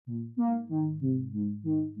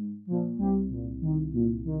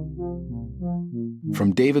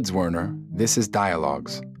From David Zwerner, this is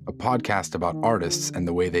Dialogues, a podcast about artists and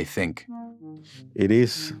the way they think. It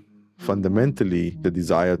is fundamentally the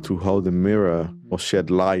desire to hold a mirror or shed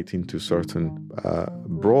light into certain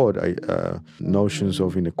broad notions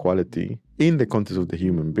of inequality in the context of the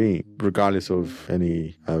human being, regardless of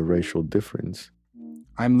any racial difference.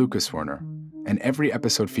 I'm Lucas Werner, and every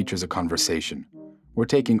episode features a conversation. We're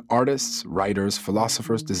taking artists, writers,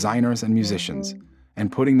 philosophers, designers, and musicians, and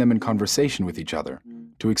putting them in conversation with each other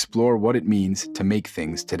to explore what it means to make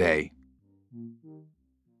things today.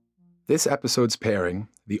 This episode's pairing,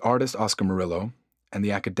 the artist Oscar Murillo and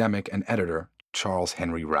the academic and editor Charles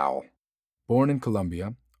Henry Rowell. Born in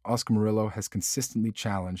Colombia, Oscar Murillo has consistently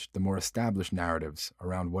challenged the more established narratives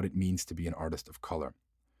around what it means to be an artist of color.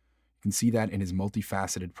 You can see that in his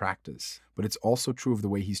multifaceted practice, but it's also true of the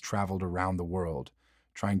way he's traveled around the world,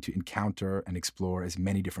 trying to encounter and explore as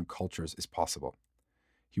many different cultures as possible.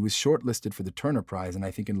 He was shortlisted for the Turner Prize, and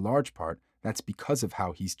I think in large part that's because of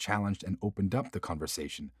how he's challenged and opened up the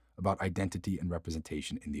conversation about identity and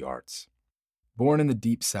representation in the arts. Born in the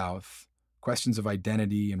Deep South, questions of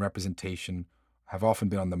identity and representation have often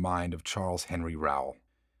been on the mind of Charles Henry Rowell.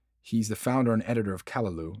 He's the founder and editor of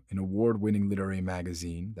Callaloo, an award-winning literary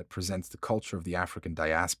magazine that presents the culture of the African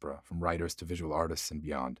diaspora, from writers to visual artists and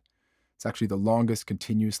beyond. It's actually the longest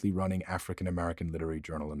continuously running African-American literary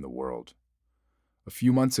journal in the world. A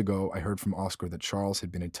few months ago, I heard from Oscar that Charles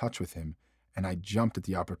had been in touch with him, and I jumped at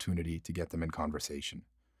the opportunity to get them in conversation.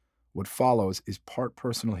 What follows is part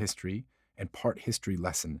personal history and part history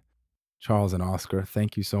lesson. Charles and Oscar,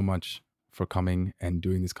 thank you so much for coming and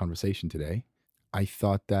doing this conversation today. I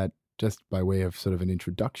thought that just by way of sort of an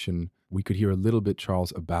introduction, we could hear a little bit,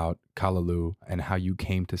 Charles, about Callaloo and how you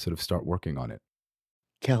came to sort of start working on it.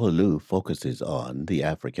 Callaloo focuses on the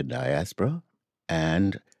African diaspora,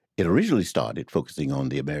 and it originally started focusing on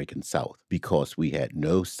the American South because we had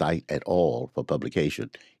no site at all for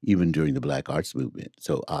publication, even during the Black Arts Movement.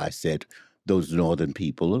 So I said, those northern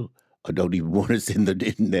people don't even want us in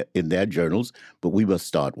their journals, but we must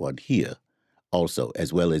start one here also,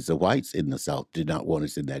 as well as the whites in the South did not want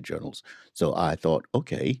us in their journals. So I thought,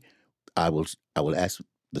 okay, I will ask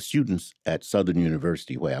the students at Southern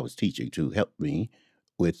University where I was teaching to help me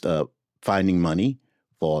with finding money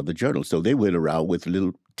for the journal. So they went around with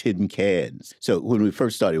little tin cans. So when we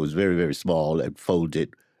first started, it was very, very small and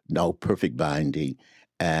folded, no perfect binding,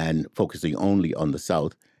 and focusing only on the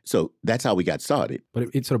South. So that's how we got started. But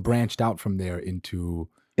it sort of branched out from there into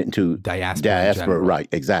diaspora, right,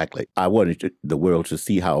 exactly. I wanted the world to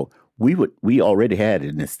see how we already had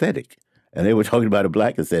an aesthetic, and they were talking about a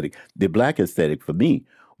Black aesthetic. The Black aesthetic for me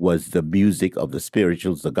was the music of the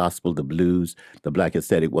spirituals, the gospel, the blues. The Black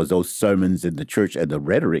aesthetic was those sermons in the church and the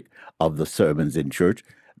rhetoric of the sermons in church.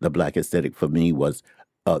 The Black aesthetic for me was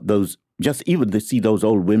those, just even to see those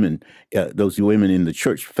old women, those women in the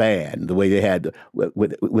church fan, the way they had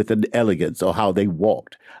with an elegance or how they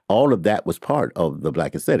walked. All of that was part of the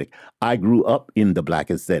Black aesthetic. I grew up in the Black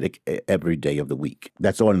aesthetic every day of the week.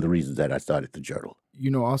 That's one of the reasons that I started the journal. You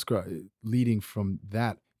know, Oscar, leading from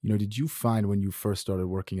that, did you find when you first started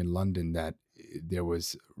working in London that there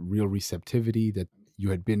was real receptivity, that you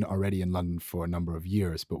had been already in London for a number of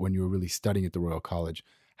years, but when you were really studying at the Royal College,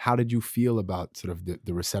 how did you feel about sort of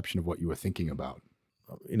the reception of what you were thinking about?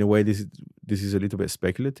 In a way, this is a little bit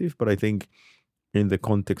speculative, but I think in the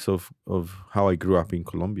context of how I grew up in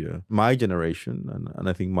Colombia, my generation, and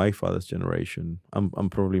I think my father's generation,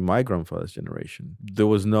 and probably my grandfather's generation, there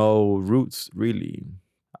was no roots, really.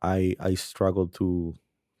 I struggled to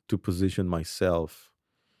position myself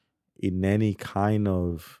in any kind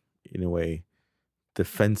of, in a way,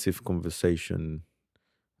 defensive conversation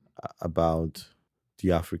about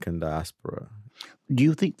the African diaspora. Do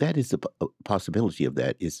you think that is a possibility of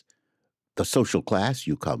that is the social class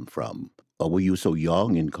you come from? Or were you so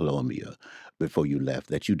young in Colombia before you left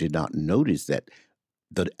that you did not notice that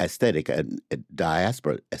the aesthetic and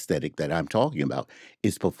diaspora aesthetic that I'm talking about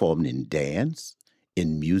is performed in dance,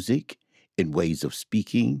 in music, in ways of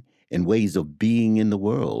speaking, in ways of being in the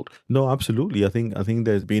world? No, absolutely. I think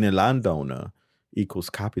there's being a landowner equals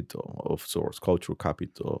capital of sorts, cultural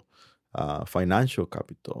capital, financial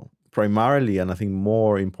capital, primarily, and I think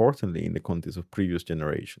more importantly in the context of previous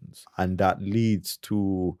generations. And that leads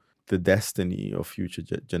to the destiny of future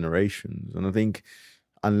generations. And I think,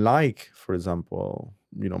 unlike, for example,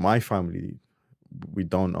 my family, we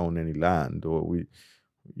don't own any land, or we,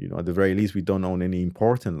 at the very least, we don't own any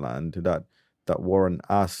important land that warrant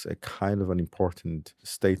us a kind of an important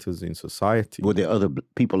status in society. Were there other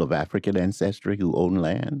people of African ancestry who own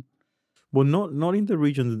land? Well, not in the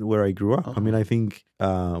region where I grew up. I mean, I think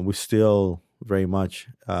we still very much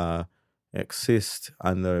exist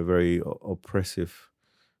under a very oppressive,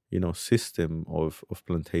 system of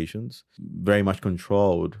plantations, very much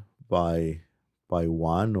controlled by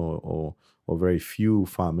one or very few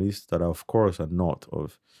families that, of course, are not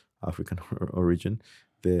of African origin.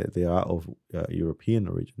 They are of European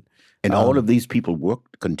origin. And all of these people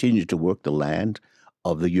continue to work the land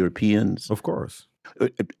of the Europeans. Of course.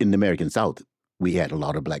 In the American South, we had a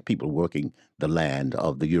lot of black people working the land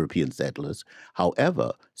of the European settlers.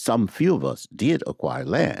 However, some few of us did acquire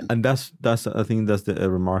land. And that's I think that's a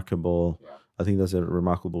remarkable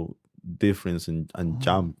difference and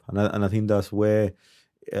jump. And I think that's where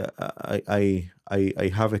I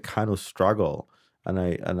have a kind of struggle, and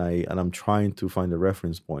I'm trying to find a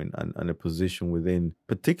reference point and a position within,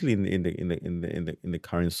 particularly in the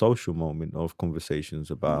current social moment of conversations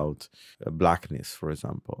about blackness, for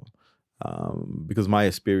example, because my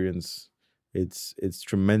experience it's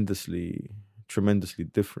tremendously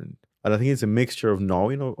different. And I think it's a mixture of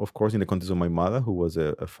knowing, of course, in the context of my mother, who was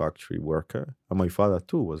a factory worker, and my father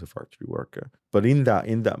too was a factory worker. But in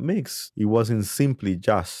that mix, it wasn't simply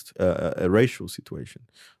just a racial situation.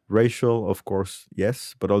 Racial, of course,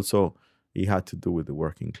 yes, but also it had to do with the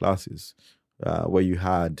working classes, where you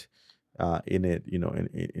had in it,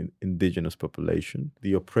 in indigenous population.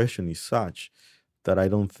 The oppression is such that I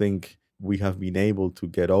don't think we have been able to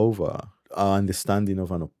get over our understanding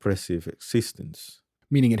of an oppressive existence.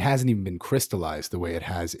 Meaning it hasn't even been crystallized the way it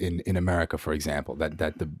has in America, for example, that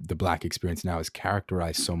the black experience now is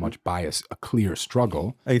characterized so much by a clear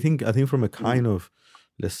struggle. I think from a kind of,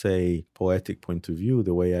 let's say, poetic point of view,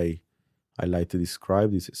 the way I like to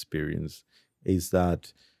describe this experience is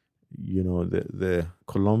that, the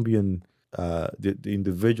Colombian, the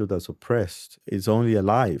individual that's oppressed is only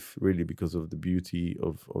alive really because of the beauty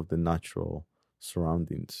of the natural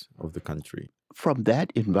surroundings of the country. From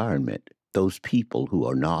that environment, those people who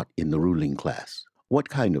are not in the ruling class, what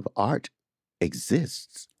kind of art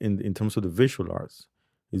exists? In terms of the visual arts,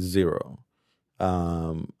 is zero.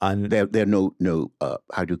 And there are no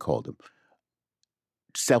how do you call them?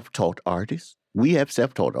 Self-taught artists? We have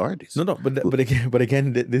self-taught artists. No, but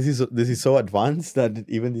again, this is so advanced that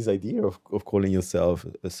even this idea of calling yourself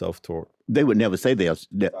a self-taught, they would never say they are,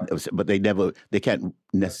 but they can't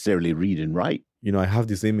necessarily read and write. I have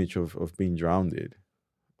this image of being drowned,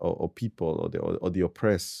 or people or the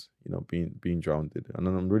oppressed, being drowned, and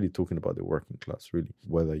I'm really talking about the working class, really,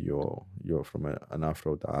 whether you're from an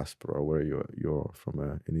Afro diaspora or whether you're from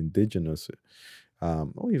an indigenous,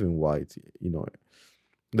 or even white,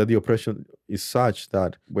 that the oppression is such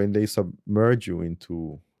that when they submerge you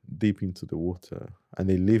deep into the water and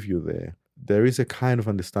they leave you there is a kind of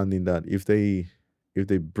understanding that if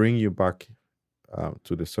they bring you back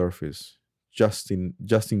to the surface just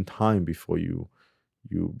in time before you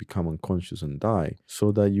become unconscious and die,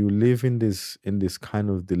 so that you live in this kind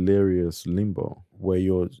of delirious limbo where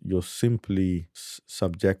you're simply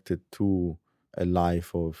subjected to a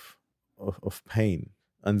life of pain.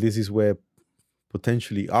 And this is where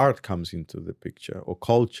potentially art comes into the picture, or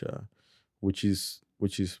culture, which is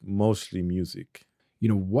mostly music.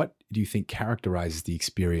 What do you think characterizes the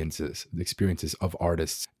experiences of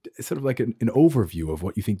artists? It's sort of like an overview of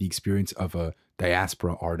what you think the experience of a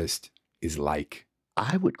diaspora artist is like.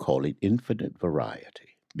 I would call it infinite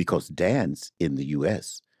variety, because dance in the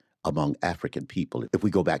U.S. among African people, if we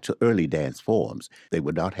go back to early dance forms, they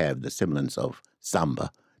would not have the semblance of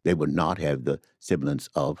samba. They would not have the semblance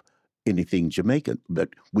of anything Jamaican, but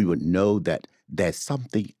we would know that there's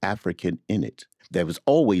something African in it. There was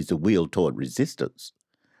always a will toward resistance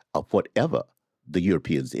of whatever the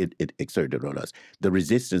Europeans it exerted on us. The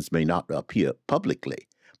resistance may not appear publicly,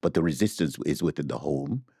 but the resistance is within the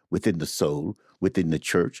home, within the soul, within the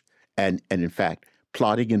church, and in fact,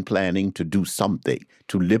 plotting and planning to do something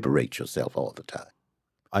to liberate yourself all the time.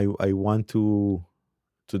 I want to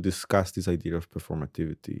discuss this idea of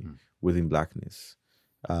performativity within Blackness.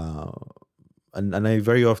 And I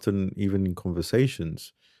very often, even in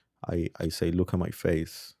conversations, I say, look at my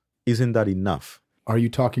face. Isn't that enough? Are you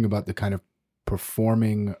talking about the kind of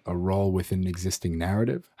performing a role within an existing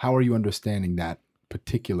narrative? How are you understanding that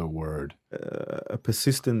particular word? A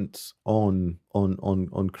persistence on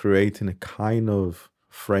creating a kind of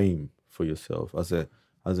frame for yourself as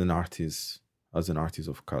an artist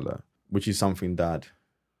of color, which is something that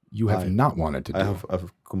you have not wanted to do. I have a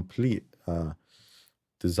complete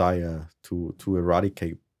desire to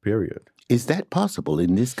eradicate, period. Is that possible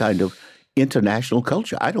in this kind of international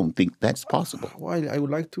culture. I don't think that's possible. Well, I would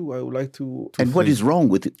like to. And what think- is wrong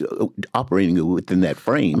with operating within that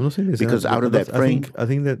frame? I'm not saying this, because out of that frame, I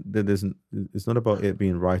think that there's it's not about it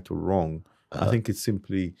being right or wrong. I think it's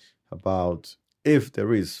simply about if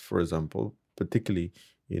there is, for example, particularly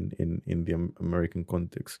in the American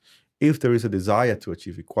context, if there is a desire to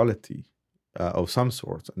achieve equality of some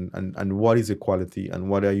sort, and what is equality and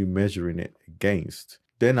what are you measuring it against,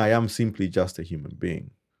 then I am simply just a human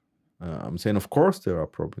being. I'm saying, of course, there are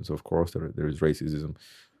problems. Of course, there is racism,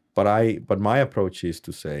 but my approach is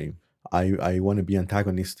to say I want to be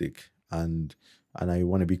antagonistic and I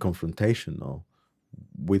want to be confrontational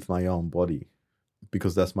with my own body,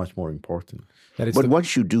 because that's much more important. But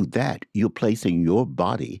once you do that, you're placing your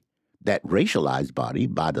body, that racialized body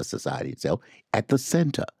by the society itself, at the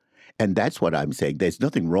center. And that's what I'm saying. There's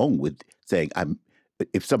nothing wrong with saying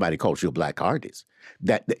if somebody calls you a black artist,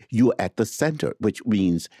 that you're at the center, which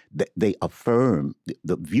means that they affirm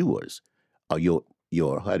the viewers, or your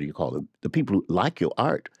how do you call them? The people who like your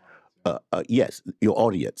art, yes, your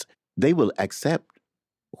audience. They will accept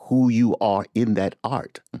who you are in that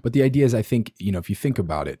art. But the idea is, I think, if you think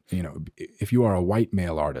about it, if you are a white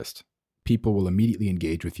male artist, people will immediately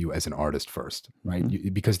engage with you as an artist first, right?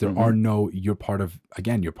 Mm-hmm. Because there are you're part of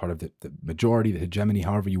the majority, the hegemony,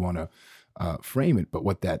 however you want to frame it. But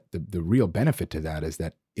what the real benefit to that is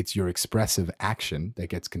that it's your expressive action that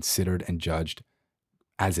gets considered and judged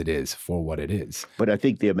as it is for what it is. But I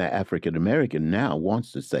think the African American now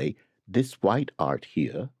wants to say this white art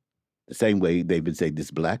here, the same way they've been saying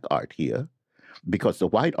this black art here, because the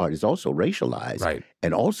white art is also racialized, right?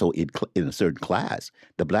 And also in a certain class.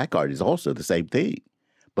 The black art is also the same thing,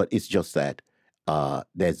 but it's just that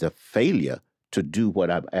there's a failure to do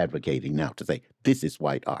what I'm advocating now, to say this is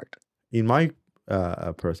white art. In my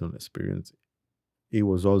personal experience, it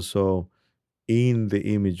was also in the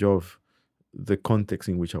image of the context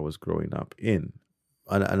in which I was growing up in.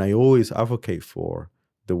 And I always advocate for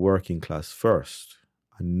the working class first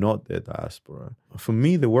and not the diaspora. For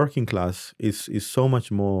me, the working class is so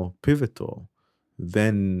much more pivotal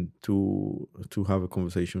than to have a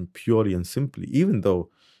conversation purely and simply, even though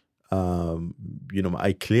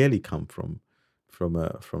I clearly come from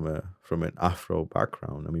an Afro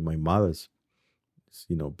background. I mean, my mother's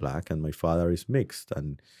black and my father is mixed,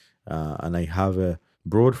 and I have a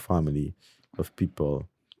broad family of people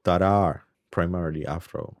that are primarily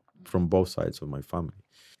Afro from both sides of my family.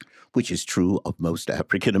 Which is true of most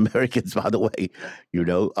African Americans, by the way,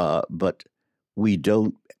 but we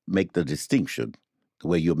don't make the distinction the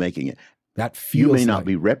way you're making it. That feels you may not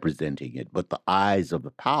be representing it, but the eyes of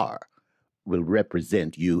the power will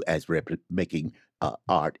represent you as making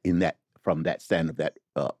art from that stand of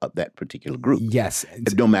that particular group. Yes,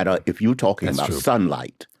 no matter if you're talking about true.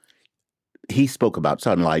 sunlight. He spoke about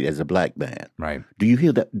sunlight as a black man. Right. Do you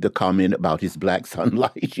hear the comment about his black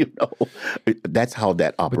sunlight? That's how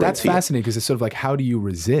that operates. But that's fascinating, because it's sort of like, how do you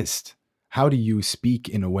resist? How do you speak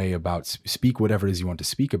in a way speak whatever it is you want to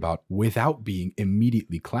speak about without being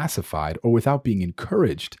immediately classified, or without being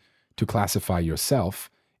encouraged to classify yourself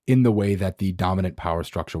in the way that the dominant power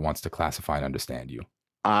structure wants to classify and understand you?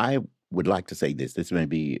 I would like to say this. This may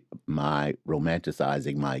be my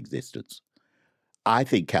romanticizing my existence. I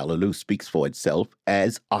think Callaloo speaks for itself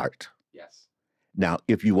as art. Yes. Now,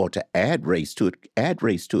 if you want to add race to it, add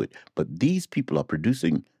race to it. But these people are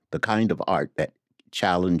producing the kind of art that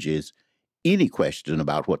challenges any question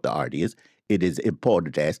about what the art is. It is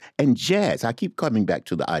important to ask. And jazz, I keep coming back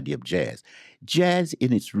to the idea of jazz. Jazz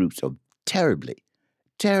in its roots are terribly,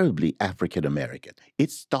 terribly African-American.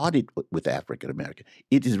 It started with African-American.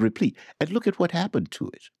 It is replete. And look at what happened to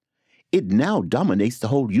it. It now dominates the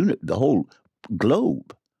whole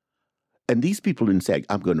globe. And these people didn't say,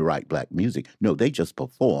 I'm going to write black music. No, they just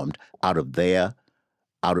performed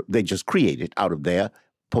they just created out of their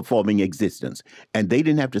performing existence. And they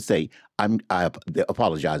didn't have to say, I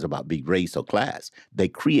apologize about being race or class. They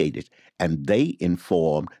created, and they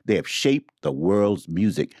informed, they have shaped the world's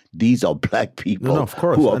music. These are black people of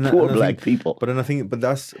course. who are poor black people. But I think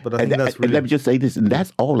that's really... And let me just say this, and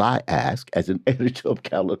that's all I ask as an editor of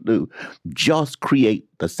Callaloo. Just create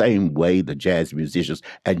the same way the jazz musicians,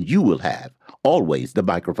 and you will have always the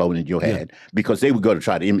microphone in your hand, because they were going to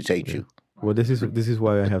try to imitate you. Well, this is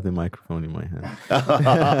why I have the microphone in my hand.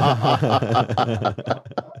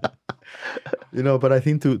 But I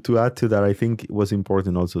think to add to that, I think what's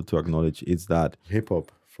important also to acknowledge is that hip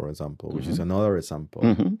hop, for example, which is another example,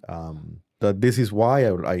 that this is why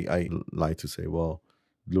I like to say, well,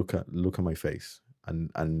 look at my face,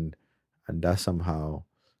 and that somehow,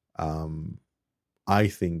 I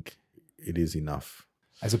think it is enough.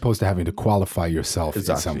 As opposed to having to qualify yourself in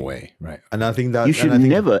some Exactly. way, right? And I think that You should and I think,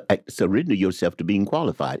 never surrender yourself to being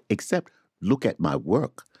qualified, except look at my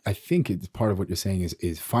work. I think it's part of what you're saying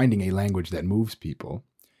is finding a language that moves people,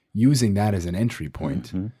 using that as an entry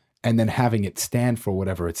point, and then having it stand for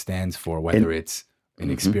whatever it stands for, whether it's an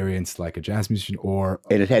experience like a jazz musician or...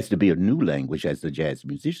 And it has to be a new language, as the jazz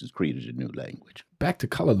musicians created a new language. Back to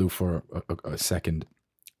Kalaloo for a second.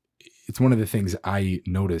 It's one of the things I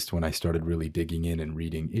noticed when I started really digging in and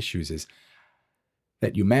reading issues is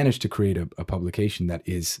that you managed to create a publication that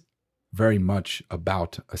is very much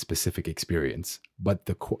about a specific experience, but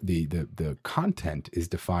the content is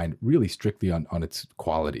defined really strictly on its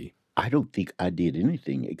quality. I don't think I did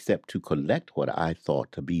anything except to collect what I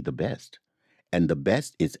thought to be the best. And the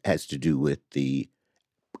best has to do with the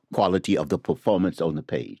quality of the performance on the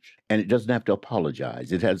page. And it doesn't have to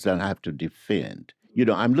apologize. It doesn't have to defend.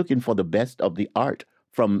 I'm looking for the best of the art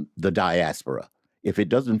from the diaspora. If it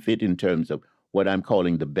doesn't fit in terms of what I'm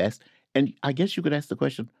calling the best, and I guess you could ask the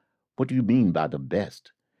question, what do you mean by the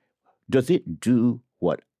best? Does it do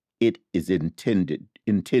what it is intending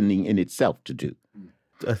in itself to do?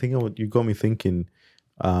 I think you got me thinking,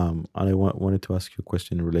 and I wanted to ask you a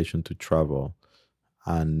question in relation to travel,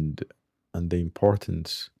 and the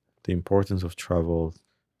importance of travel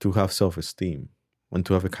to have self-esteem and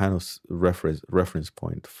to have a kind of reference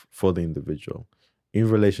point for the individual in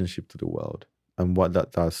relationship to the world, and what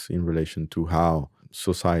that does in relation to how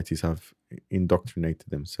societies have indoctrinated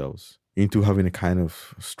themselves into having a kind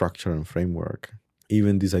of structure and framework.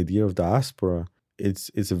 Even this idea of diaspora,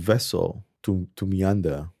 it's a vessel to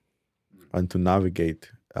meander and to navigate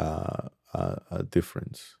a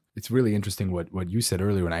difference. It's really interesting what you said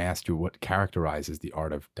earlier when I asked you what characterizes the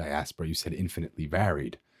art of diaspora. You said infinitely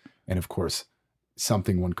varied. And of course,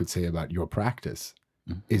 something one could say about your practice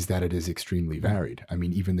is that it is extremely varied. I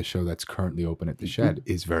mean, even the show that's currently open at the Shed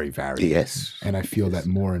is very varied. Yes. And I feel that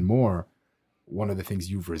more and more, one of the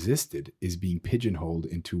things you've resisted is being pigeonholed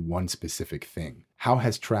into one specific thing. How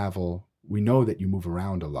has travel, we know that you move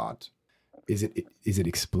around a lot. Is it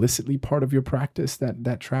explicitly part of your practice,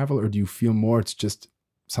 that travel, or do you feel more it's just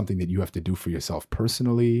something that you have to do for yourself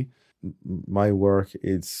personally? My work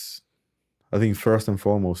is, I think first and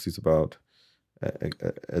foremost, it's about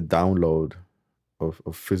a download of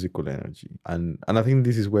physical energy. And I think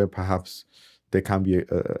this is where perhaps there can be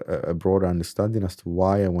a broader understanding as to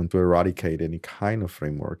why I want to eradicate any kind of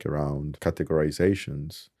framework around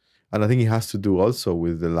categorizations. And I think it has to do also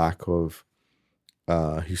with the lack of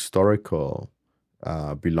historical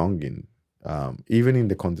belonging, even in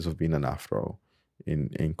the context of being an Afro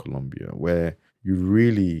in Colombia, where you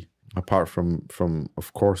really, apart from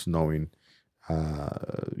of course knowing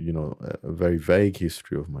a very vague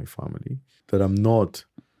history of my family, that I'm not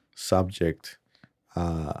subject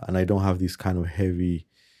and I don't have these kind of heavy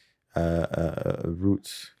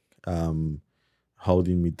roots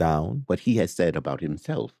holding me down. What he has said about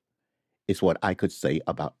himself is what I could say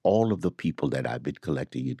about all of the people that I've been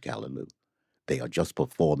collecting in Kalaloo. They are just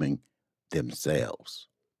performing themselves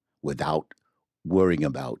without worrying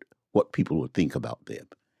about what people will think about them.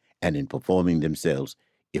 And in performing themselves,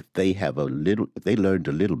 if they learned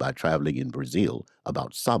a little by traveling in Brazil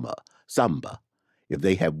about samba, if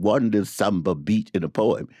they have one little samba beat in a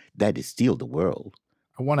poem, that is still the world.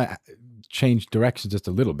 I want to change direction just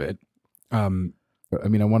a little bit. I want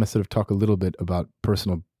to sort of talk a little bit about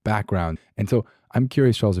personal background. And so I'm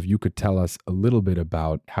curious, Charles, if you could tell us a little bit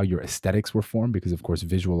about how your aesthetics were formed, because of course,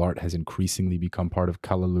 visual art has increasingly become part of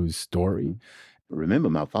Kalaloo's story. Remember,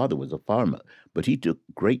 my father was a farmer, but he took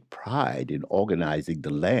great pride in organizing the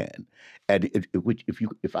land. And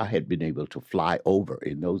if I had been able to fly over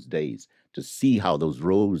in those days to see how those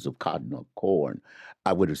rows of cotton or corn,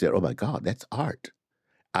 I would have said, "Oh my God, that's art."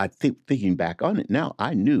 I think thinking back on it now,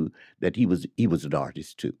 I knew that he was an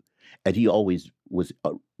artist too, and he always was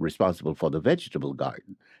responsible for the vegetable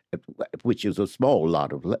garden, which is a small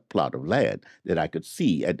plot of land that I could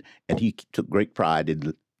see, and he took great pride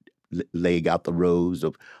in laying out the rows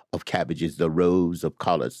of cabbages, the rows of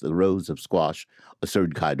collards, the rows of squash a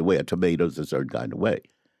certain kind of way, or tomatoes a certain kind of way.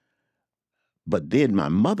 But then my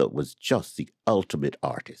mother was just the ultimate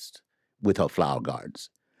artist with her flower gardens.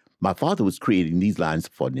 My father was creating these lines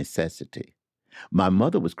for necessity. My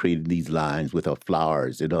mother was creating these lines with her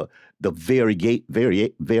flowers and the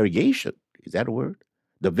variegation. Is that a word?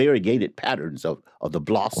 The variegated patterns of the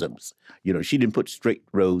blossoms. She didn't put straight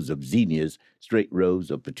rows of zinnias, straight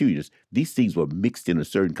rows of petunias. These things were mixed in a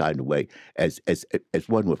certain kind of way, as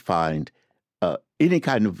one would find any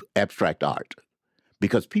kind of abstract art,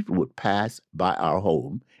 because people would pass by our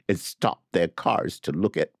home and stop their cars to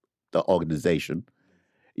look at the organization.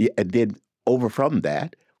 And then over from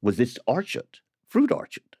that was this orchard, fruit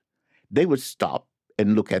orchard. They would stop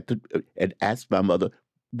and look at and ask my mother,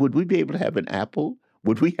 would we be able to have an apple?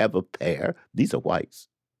 Would we have a pear? These are whites.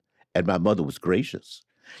 And my mother was gracious.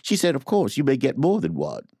 She said, of course, you may get more than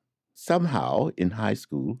one. Somehow in high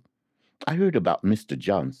school, I heard about Mr.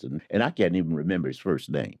 Johnson, and I can't even remember his first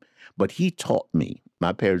name, but he taught me,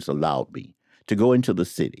 my parents allowed me to go into the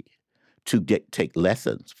city to take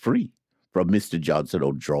lessons free from Mr. Johnson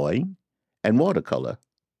on drawing and watercolor.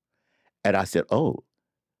 And I said, oh,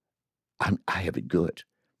 I have it good.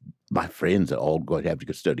 My friends are all going to have to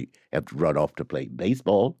go study, have to run off to play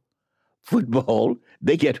baseball, football.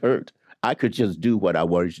 They get hurt. I could just do what I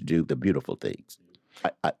wanted to do, the beautiful things.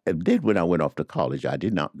 And then when I went off to college, I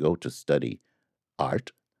did not go to study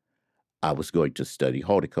art. I was going to study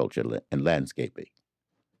horticulture and landscaping,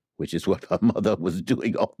 which is what my mother was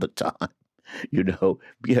doing all the time, you know.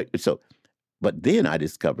 So, but then I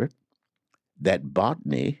discovered that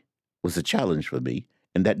botany was a challenge for me,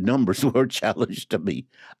 and that numbers were a challenge to me.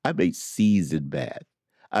 I made C's in math.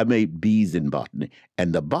 I made B's in botany.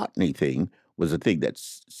 And the botany thing was a thing that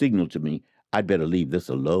signaled to me, I'd better leave this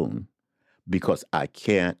alone because I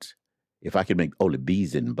can't, if I can make only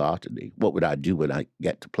B's in botany, what would I do when I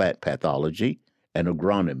get to plant pathology and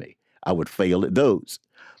agronomy? I would fail at those.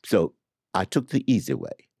 So I took the easy way.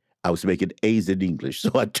 I was making A's in English,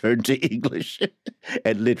 so I turned to English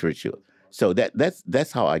and literature. So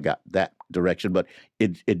that's how I got that direction. But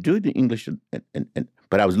it doing the English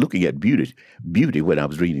but I was looking at beauty when I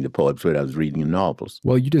was reading the poems, when I was reading the novels.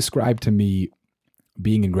 Well, you described to me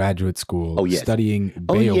being in graduate school, studying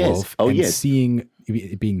Beowulf, and seeing,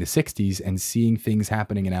 being the 60s, and seeing things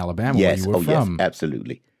happening in Alabama where you were from. Yes,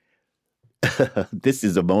 absolutely. This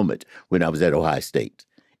is a moment when I was at Ohio State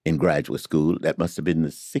in graduate school. That must have been the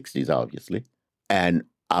 60s, obviously. And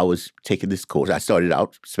I was taking this course. I started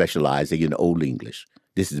out specializing in Old English.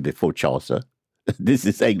 This is before Chaucer. This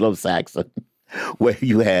is Anglo-Saxon, where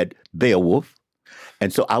you had Beowulf.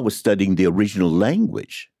 And so I was studying the original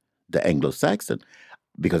language, the Anglo-Saxon,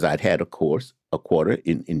 because I'd had a quarter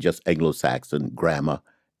in just Anglo-Saxon grammar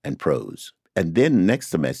and prose. And then next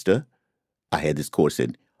semester, I had this course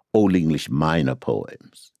in Old English minor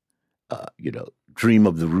poems, Dream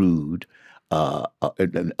of the Rude,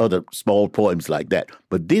 and other small poems like that.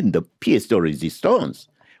 But then the pièce de résistance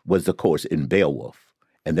was the course in Beowulf.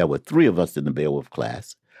 And there were 3 of us in the Beowulf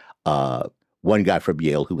class. One guy from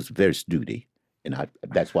Yale who was very snooty. And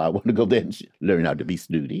that's why I want to go there and learn how to be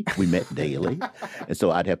snooty. We met daily. And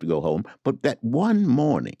so I'd have to go home. But that one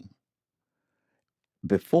morning,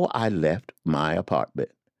 before I left my apartment,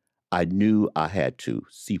 I knew I had to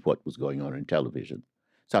see what was going on in television.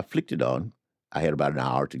 So I flicked it on. I had about an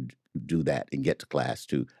hour to do that and get to class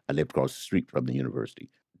too. I lived across the street from the university.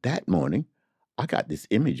 That morning, I got this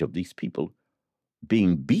image of these people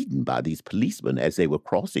being beaten by these policemen as they were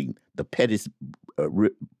crossing the Pettis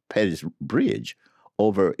Bridge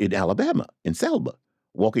over in Alabama, in Selma,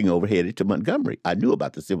 walking over headed to Montgomery. I knew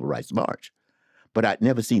about the Civil Rights March, but I'd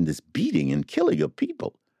never seen this beating and killing of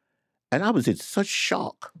people. And I was in such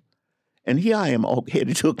shock. And here I am all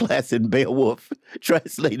headed to a class in Beowulf,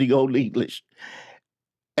 translating Old English.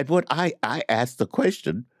 And what I asked the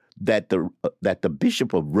question that the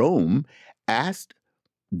Bishop of Rome asked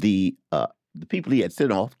the people he had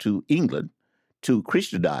sent off to England to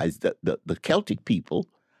Christianize the Celtic people,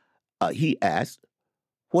 he asked,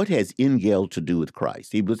 what has Ingel to do with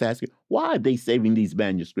Christ? He was asking, why are they saving these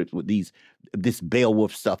manuscripts with this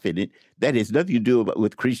Beowulf stuff in it that has nothing to do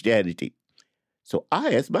with Christianity? So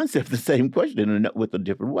I asked myself the same question with a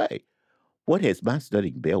different way. What has my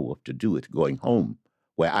studying Beowulf to do with going home,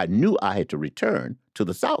 where I knew I had to return to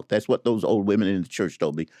the South? That's what those old women in the church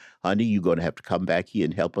told me. Honey, you're going to have to come back here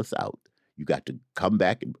and help us out. You got to come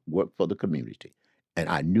back and work for the community. And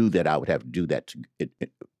I knew that I would have to do that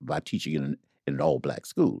by teaching in an all-black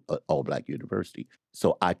school, all-black university.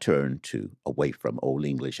 So I turned away from Old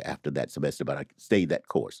English after that semester, but I stayed that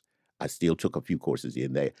course. I still took a few courses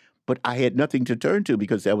in there, but I had nothing to turn to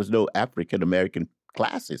because there was no African-American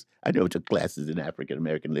classes. I never took classes in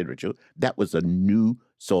African-American literature. That was a new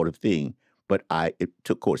sort of thing, but I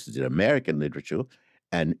took courses in American literature,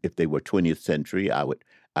 and if they were 20th century, I would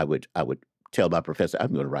tell my professor,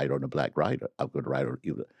 I'm going to write on a black writer. I'm going to write on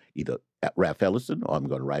either Ralph Ellison, or I'm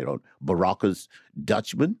going to write on Baraka's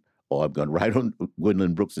Dutchman, or I'm going to write on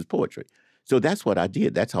Gwendolyn Brooks's poetry. So that's what I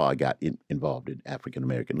did. That's how I got involved in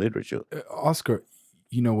African-American literature. Oscar,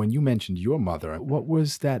 when you mentioned your mother, what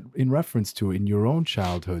was that in reference to in your own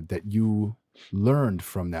childhood that you learned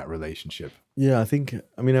from that relationship? Yeah, I think,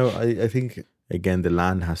 I think, again, the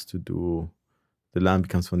land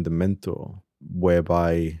becomes fundamental,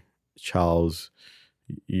 whereby Charles,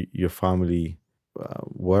 your family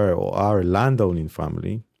were or are a landowning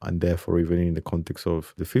family, and therefore even in the context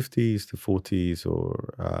of the 50s, the 40s,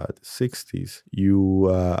 or the 60s,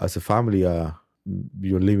 you as a family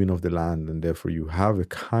you're living off the land, and therefore you have a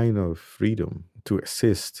kind of freedom to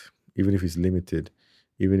exist, even if it's limited,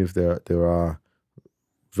 even if there are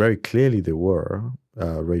very clearly there were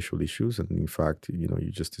racial issues, and in fact,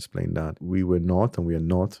 you just explained that we were not, and we are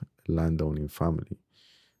not a landowning family,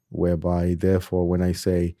 whereby therefore when I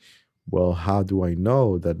say, well, how do I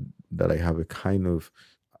know that I have a kind of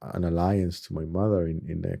an alliance to my mother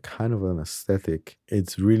in a kind of an aesthetic?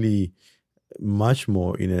 It's really much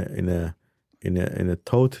more in a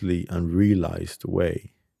totally unrealized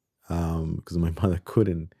way, because my mother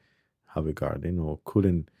couldn't have a garden or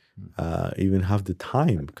couldn't even have the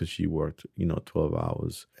time, because she worked 12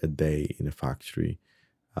 hours a day in a factory,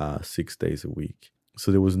 6 days a week.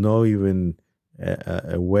 So there was no even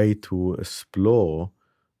a way to explore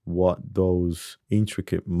what those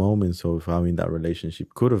intricate moments of having that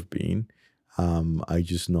relationship could have been. I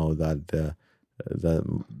just know that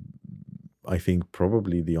I think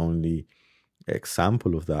probably the only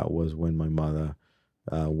example of that was when my mother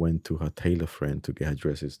went to her tailor friend to get her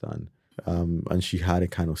dresses done. And she had a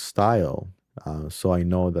kind of style. So I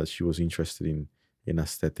know that she was interested in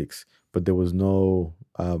aesthetics, but there was no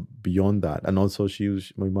beyond that. And also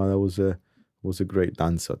my mother was a great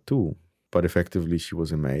dancer too, but effectively she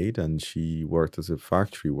was a maid and she worked as a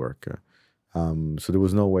factory worker. So there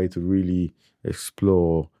was no way to really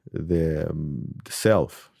explore the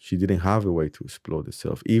self. She didn't have a way to explore the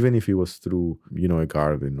self, even if it was through, a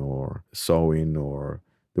garden or sewing, or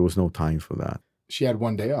there was no time for that. She had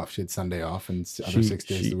one day off. She had Sunday off and other 6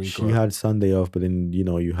 days of the week. She had Sunday off, but then,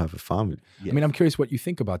 you have a family. Yes. I mean, I'm curious what you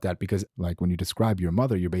think about that, because like when you describe your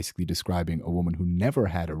mother, you're basically describing a woman who never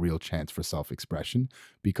had a real chance for self-expression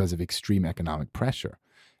because of extreme economic pressure.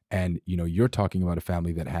 And, you're talking about a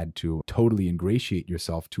family that had to totally ingratiate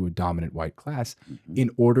yourself to a dominant white class in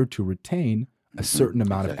order to retain a certain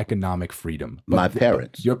amount of economic freedom. My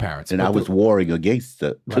parents. Your parents. And I was warring against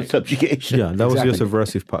the subjugation. Yeah, that was your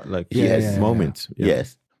subversive part, moment. Yeah.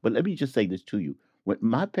 Yes. But let me just say this to you. When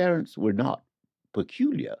my parents were not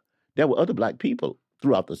peculiar, there were other black people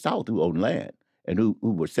throughout the South who owned land and who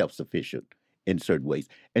were self-sufficient in certain ways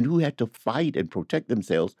and who had to fight and protect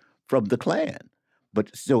themselves from the Klan.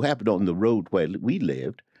 But so happened on the road where we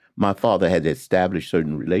lived, my father had established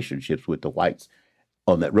certain relationships with the whites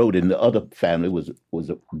on that road, and the other family was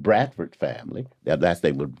a Bradford family. Their last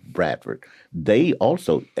name was Bradford. They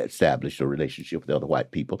also established a relationship with the other white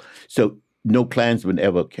people. So no Klansmen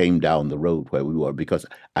ever came down the road where we were, because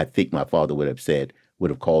I think my father would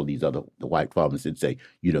have called the white farmers and say,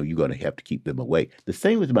 you're going to have to keep them away. The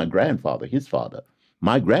same with my grandfather, his father.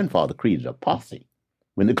 My grandfather created a posse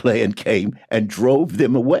when the Klan came and drove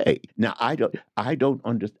them away. Now I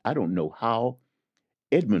don't know how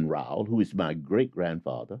Edmund Rowell, who is my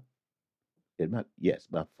great-grandfather,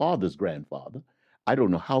 my father's grandfather, I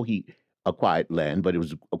don't know how he acquired land, but it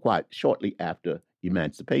was acquired shortly after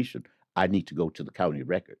emancipation. I need to go to the county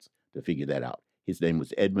records to figure that out. His name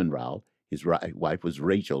was Edmund Rowell. His wife was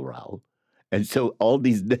Rachel Rowell. And so all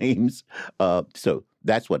these names, so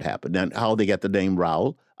that's what happened. And how they got the name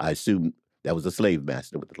Rowell, I assume that was a slave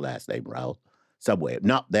master with the last name Rowell. Somewhere.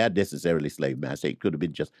 Not that necessarily slave master. It could have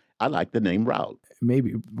been just, I like the name Rowell.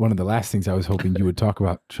 Maybe one of the last things I was hoping you would talk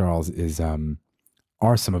about, Charles, is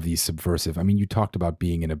are some of these subversive? I mean, you talked about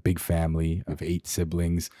being in a big family of 8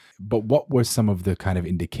 siblings, but what were some of the kind of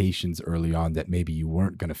indications early on that maybe you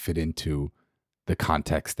weren't going to fit into the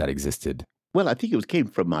context that existed? Well, I think it came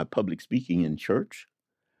from my public speaking in church,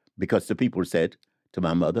 because the people said to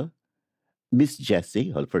my mother, Miss Jessie,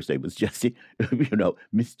 her first name was Jessie,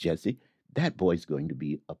 Miss Jessie, that boy's going to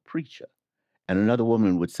be a preacher. And another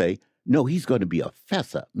woman would say, no, he's going to be a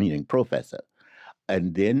fessor, meaning professor.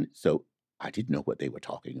 And then, so I didn't know what they were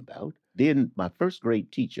talking about. Then my first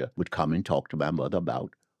grade teacher would come and talk to my mother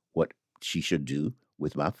about what she should do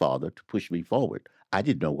with my father to push me forward. I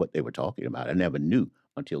didn't know what they were talking about. I never knew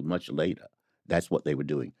until much later. That's what they were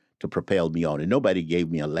doing to propel me on. And nobody gave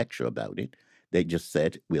me a lecture about it. They just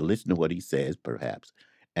said, we'll listen to what he says, perhaps,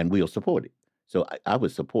 and we'll support it. So I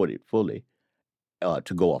was supported fully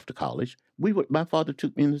to go off to college. My father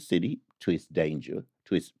took me in the city to his danger,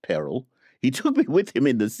 to his peril. He took me with him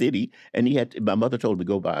in the city, and my mother told me to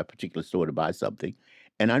go by a particular store to buy something.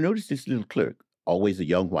 And I noticed this little clerk, always a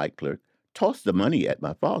young white clerk, tossed the money at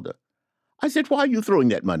my father. I said, why are you throwing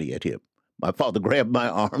that money at him? My father grabbed my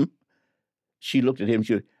arm. She looked at him.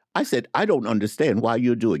 I said, I don't understand why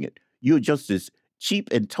you're doing it. You're just as cheap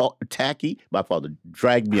and tacky. My father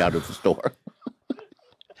dragged me out of the store.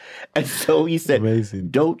 And so he said, Amazing.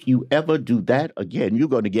 don't you ever do that again. You're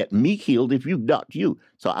going to get me killed if you not you.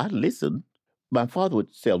 So I listened. My father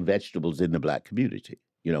would sell vegetables in the Black community.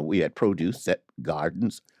 You know, we had produce, set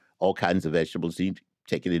gardens, all kinds of vegetables. He'd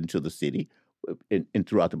take it into the city and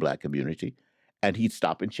throughout the Black community. And he'd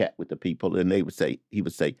stop and chat with the people, and he would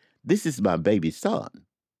say, this is my baby son,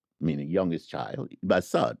 meaning youngest child, my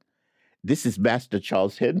son. This is Master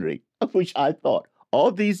Charles Henry, of which I thought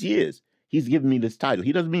all these years he's given me this title.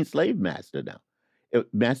 He doesn't mean slave master now.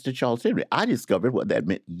 Master Charles Henry. I discovered what that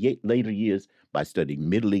meant later years by studying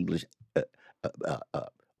Middle English,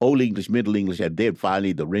 Old English, Middle English, and then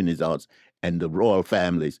finally the Renaissance and the royal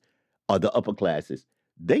families or the upper classes.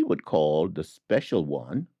 They would call the special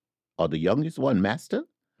one or the youngest one master,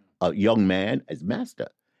 a young man as master.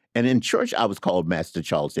 And in church, I was called Master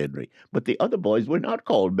Charles Henry, but the other boys were not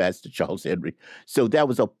called Master Charles Henry. So there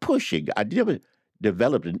was a pushing. I never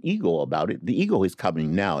developed an ego about it. The ego is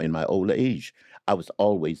coming now in my old age. I was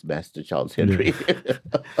always Master Charles Henry.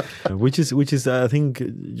 Yeah. which is I think,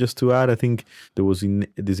 just to add, I think there was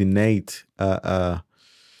this innate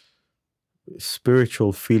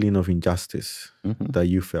spiritual feeling of injustice that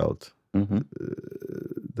you felt,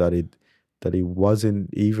 that it wasn't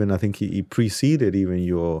even, I think it preceded even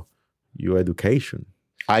your education.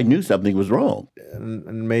 I knew something was wrong.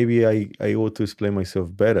 And maybe I ought to explain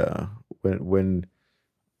myself better when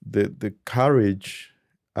the courage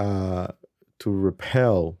to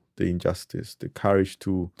repel the injustice, the courage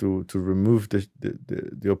to remove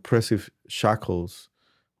the oppressive shackles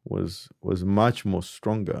was much more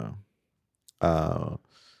stronger,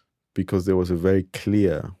 because there was a very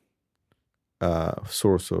clear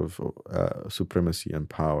source of supremacy and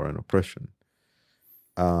power and oppression.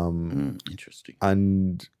 Interesting.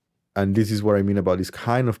 And this is what I mean about this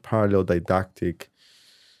kind of parallel didactic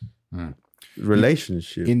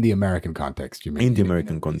relationship. In the American context, you mean? In the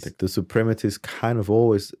American context, the suprematist kind of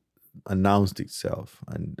always announced itself,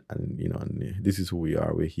 and this is who we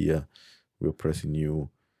are. We're here. We're oppressing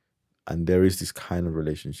you, and there is this kind of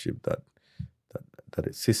relationship that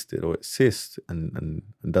existed or exists, and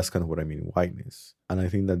that's kind of what I mean in whiteness. And I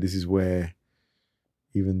think that this is where,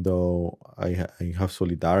 even though I have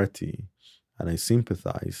solidarity and I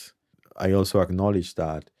sympathize, I also acknowledge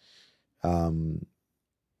that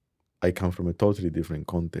I come from a totally different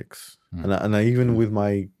context. And I even with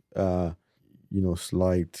my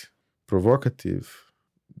slight provocative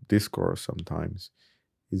discourse sometimes,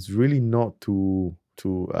 it's really not to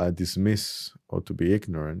dismiss or to be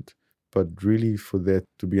ignorant, but really for there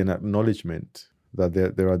to be an acknowledgement that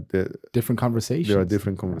there are different conversations. There are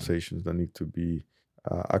different conversations that need to be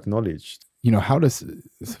acknowledged. How does,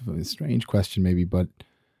 it's a strange question maybe, but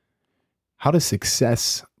how does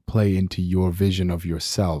success play into your vision of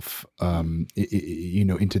yourself,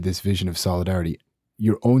 into this vision of solidarity?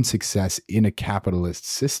 Your own success in a capitalist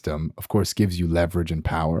system, of course, gives you leverage and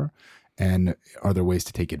power. And are there ways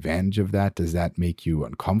to take advantage of that? Does that make you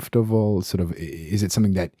uncomfortable? Is it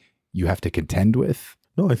something that you have to contend with?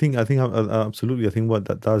 No, I think absolutely. I think what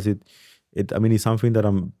that does it's something that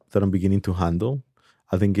I'm beginning to handle.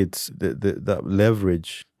 I think it's that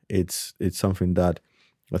leverage. It's something that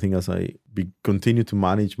I think as I continue to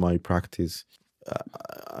manage my practice,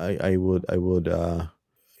 I would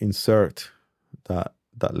insert that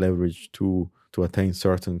leverage to attain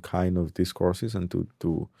certain kind of discourses and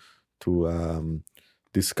to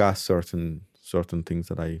discuss certain things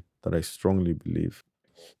that I strongly believe.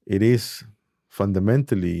 It is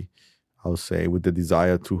fundamentally, I'll say, with the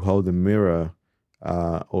desire to hold a mirror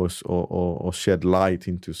or shed light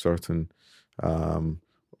into certain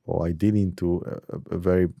or ideally into a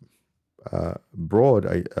very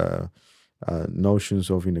broad notions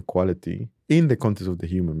of inequality in the context of the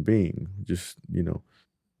human being, just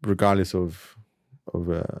regardless of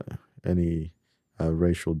any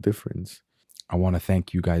racial difference. I want to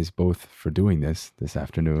thank you guys both for doing this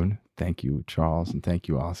afternoon. Thank you, Charles, and thank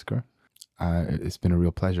you, Oscar. It's been a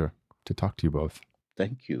real pleasure to talk to you both.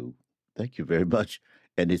 Thank you. Thank you very much.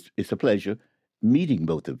 And it's a pleasure meeting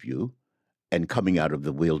both of you and coming out of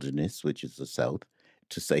the wilderness, which is the South,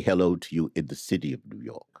 to say hello to you in the city of New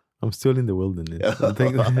York. I'm still in the wilderness.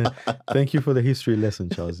 Thank you for the history lesson,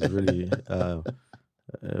 Charles. It's really a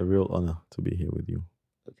real honor to be here with you.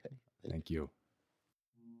 Okay. Thank you.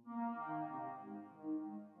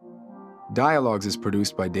 Dialogues is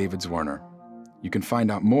produced by David Zwerner. You can find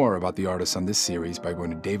out more about the artists on this series by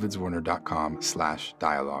going to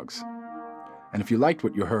davidzwerner.com/dialogues. And if you liked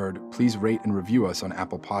what you heard, please rate and review us on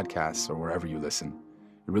Apple Podcasts or wherever you listen.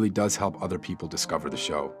 It really does help other people discover the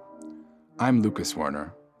show. I'm Lucas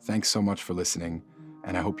Werner. Thanks so much for listening,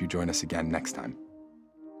 and I hope you join us again next time.